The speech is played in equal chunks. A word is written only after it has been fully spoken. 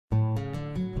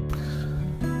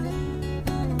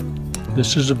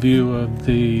This is a view of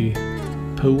the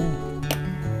pool,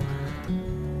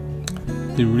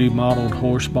 the remodeled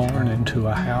horse barn into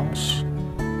a house.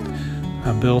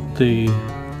 I built the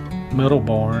metal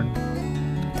barn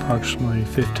approximately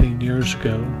 15 years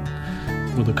ago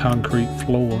with a concrete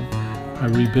floor. I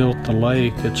rebuilt the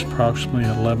lake. It's approximately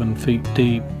 11 feet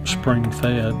deep, spring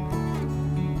fed.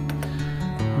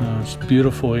 It's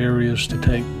beautiful areas to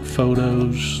take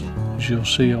photos. As you'll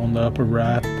see on the upper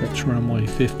right, that's runway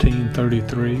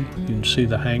 1533. You can see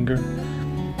the hangar.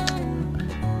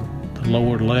 The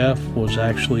lower left was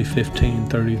actually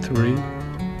 1533.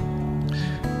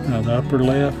 Now the upper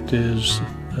left is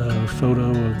a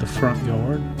photo of the front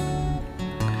yard.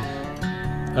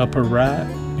 Upper right,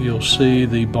 you'll see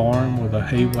the barn with a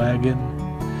hay wagon.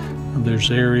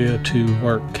 There's area to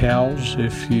work cows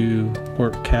if you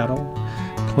work cattle.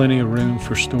 Plenty of room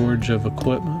for storage of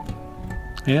equipment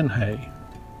and hay.